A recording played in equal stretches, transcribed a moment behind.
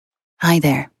Hi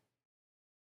there.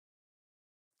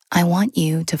 I want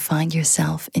you to find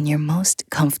yourself in your most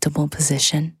comfortable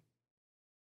position.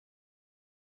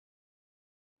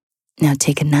 Now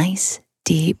take a nice,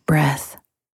 deep breath,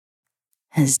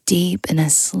 as deep and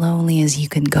as slowly as you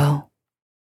can go.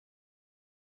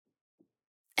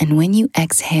 And when you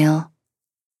exhale,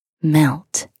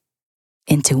 melt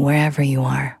into wherever you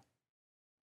are.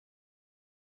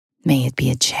 May it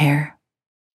be a chair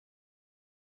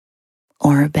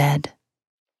or a bed.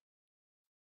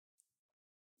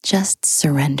 Just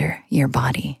surrender your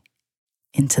body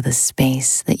into the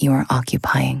space that you are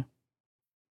occupying.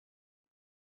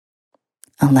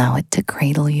 Allow it to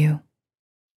cradle you.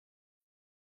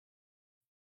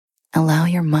 Allow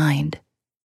your mind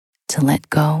to let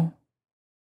go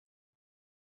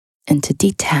and to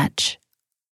detach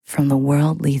from the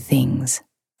worldly things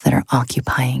that are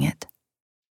occupying it.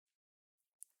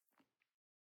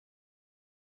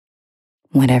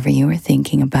 Whatever you are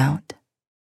thinking about,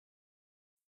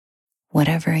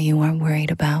 whatever you are worried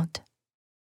about,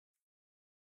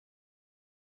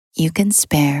 you can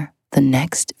spare the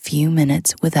next few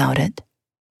minutes without it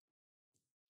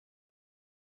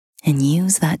and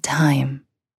use that time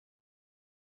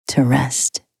to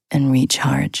rest and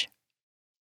recharge.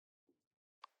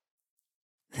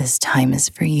 This time is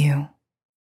for you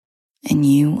and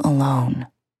you alone.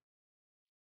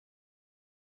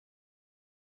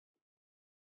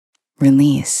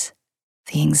 Release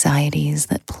the anxieties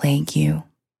that plague you.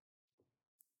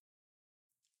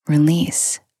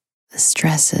 Release the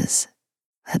stresses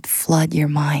that flood your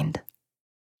mind.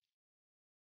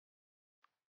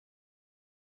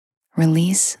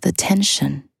 Release the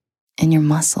tension in your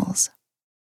muscles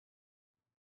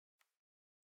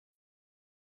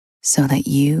so that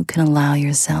you can allow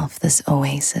yourself this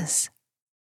oasis,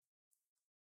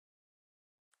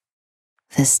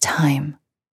 this time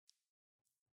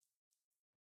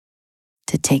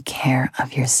to take care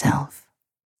of yourself.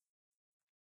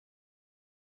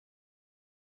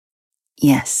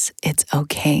 Yes, it's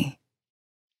okay.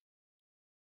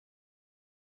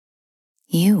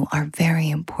 You are very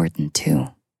important too.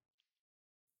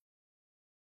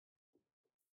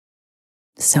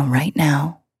 So right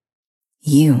now,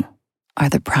 you are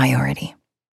the priority.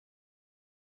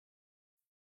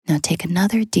 Now take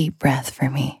another deep breath for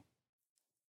me.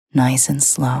 Nice and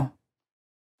slow.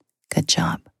 Good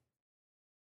job.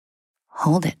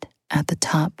 Hold it at the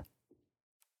top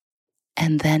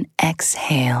and then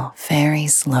exhale very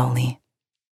slowly.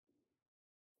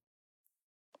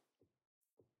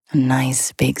 A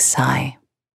nice big sigh.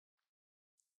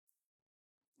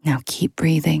 Now keep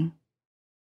breathing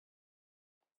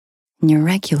in your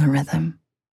regular rhythm.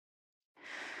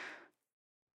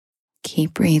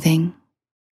 Keep breathing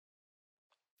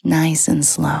nice and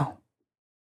slow.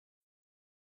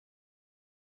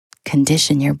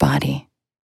 Condition your body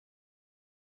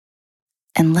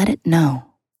and let it know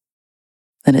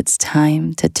that it's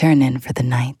time to turn in for the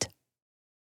night.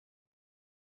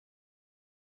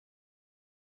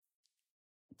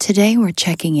 Today we're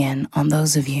checking in on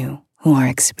those of you who are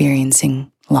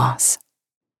experiencing loss.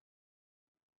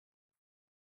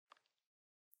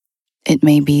 It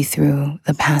may be through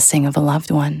the passing of a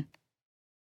loved one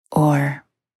or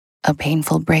a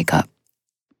painful breakup.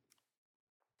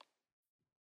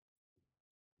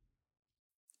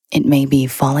 It may be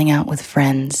falling out with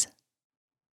friends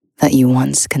that you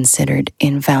once considered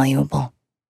invaluable.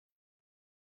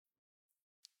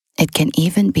 It can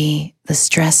even be the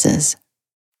stresses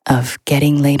of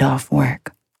getting laid off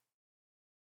work,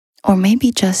 or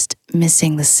maybe just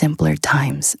missing the simpler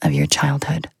times of your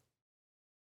childhood.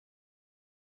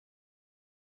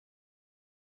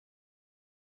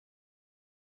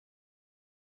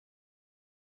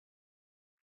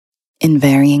 In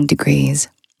varying degrees,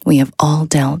 we have all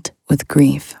dealt with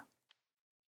grief.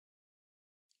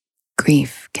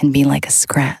 Grief can be like a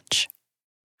scratch,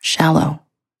 shallow,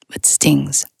 but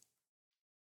stings.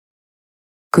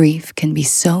 Grief can be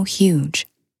so huge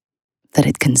that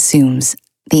it consumes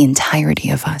the entirety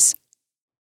of us.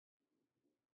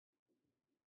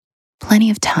 Plenty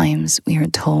of times we are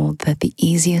told that the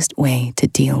easiest way to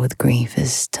deal with grief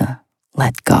is to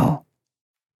let go.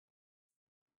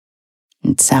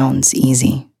 It sounds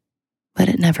easy, but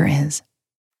it never is.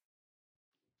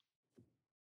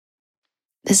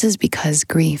 This is because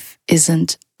grief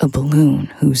isn't a balloon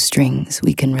whose strings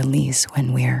we can release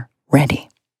when we're ready.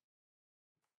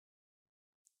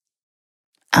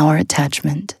 Our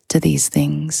attachment to these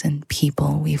things and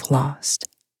people we've lost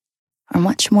are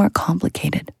much more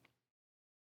complicated.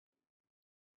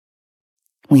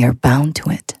 We are bound to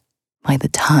it by the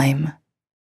time,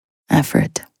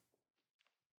 effort,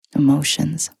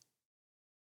 emotions,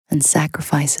 and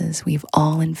sacrifices we've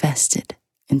all invested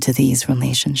into these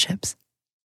relationships,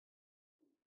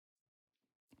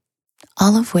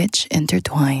 all of which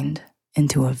intertwined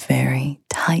into a very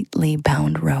tightly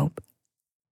bound rope,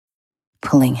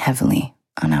 pulling heavily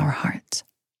on our hearts.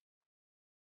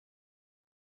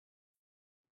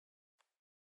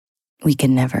 We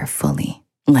can never fully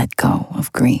let go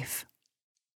of grief,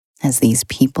 as these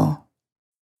people,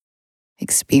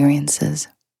 experiences,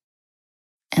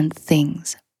 and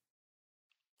things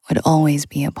would always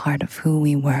be a part of who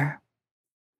we were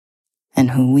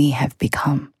and who we have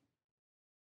become.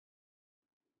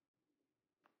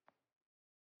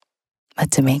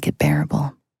 But to make it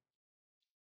bearable,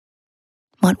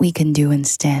 what we can do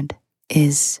instead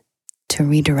is to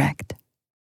redirect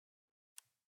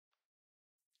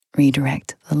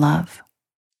the love,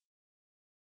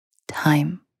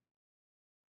 time,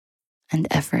 and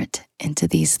effort into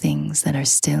these things that are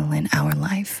still in our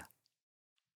life.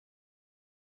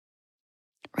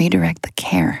 Redirect the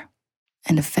care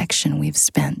and affection we've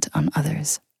spent on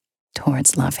others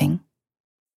towards loving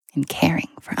and caring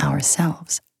for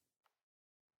ourselves.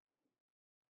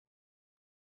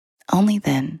 Only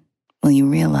then will you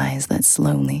realize that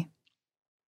slowly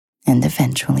and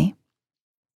eventually,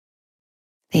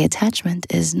 the attachment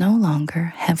is no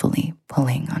longer heavily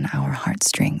pulling on our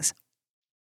heartstrings.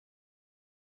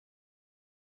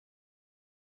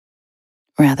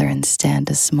 Rather, instead,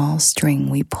 a small string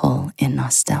we pull in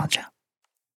nostalgia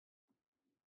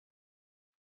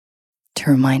to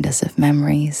remind us of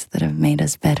memories that have made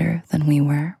us better than we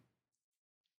were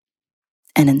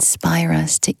and inspire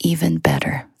us to even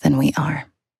better than we are.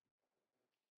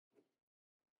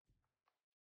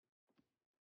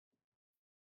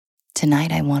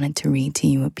 Tonight, I wanted to read to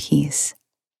you a piece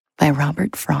by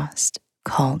Robert Frost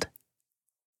called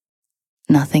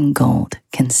 "Nothing Gold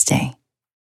Can Stay."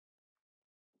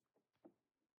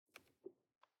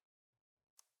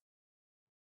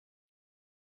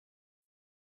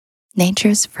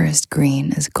 Nature's first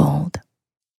green is gold,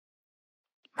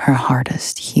 her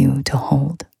hardest hue to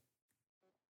hold.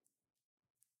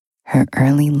 Her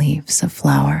early leaves a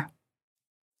flower,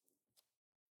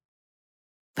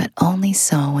 but only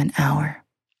so an hour.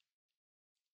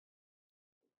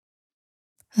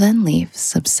 Then leaf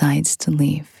subsides to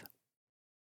leaf.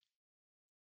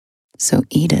 So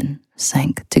Eden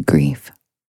sank to grief.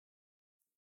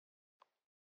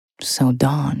 So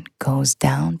dawn goes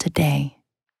down to day.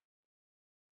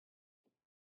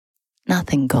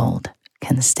 Nothing gold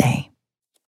can stay.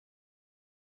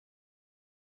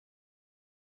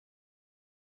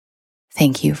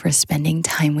 Thank you for spending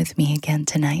time with me again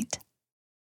tonight.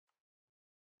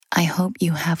 I hope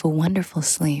you have a wonderful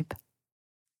sleep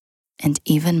and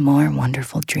even more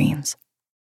wonderful dreams.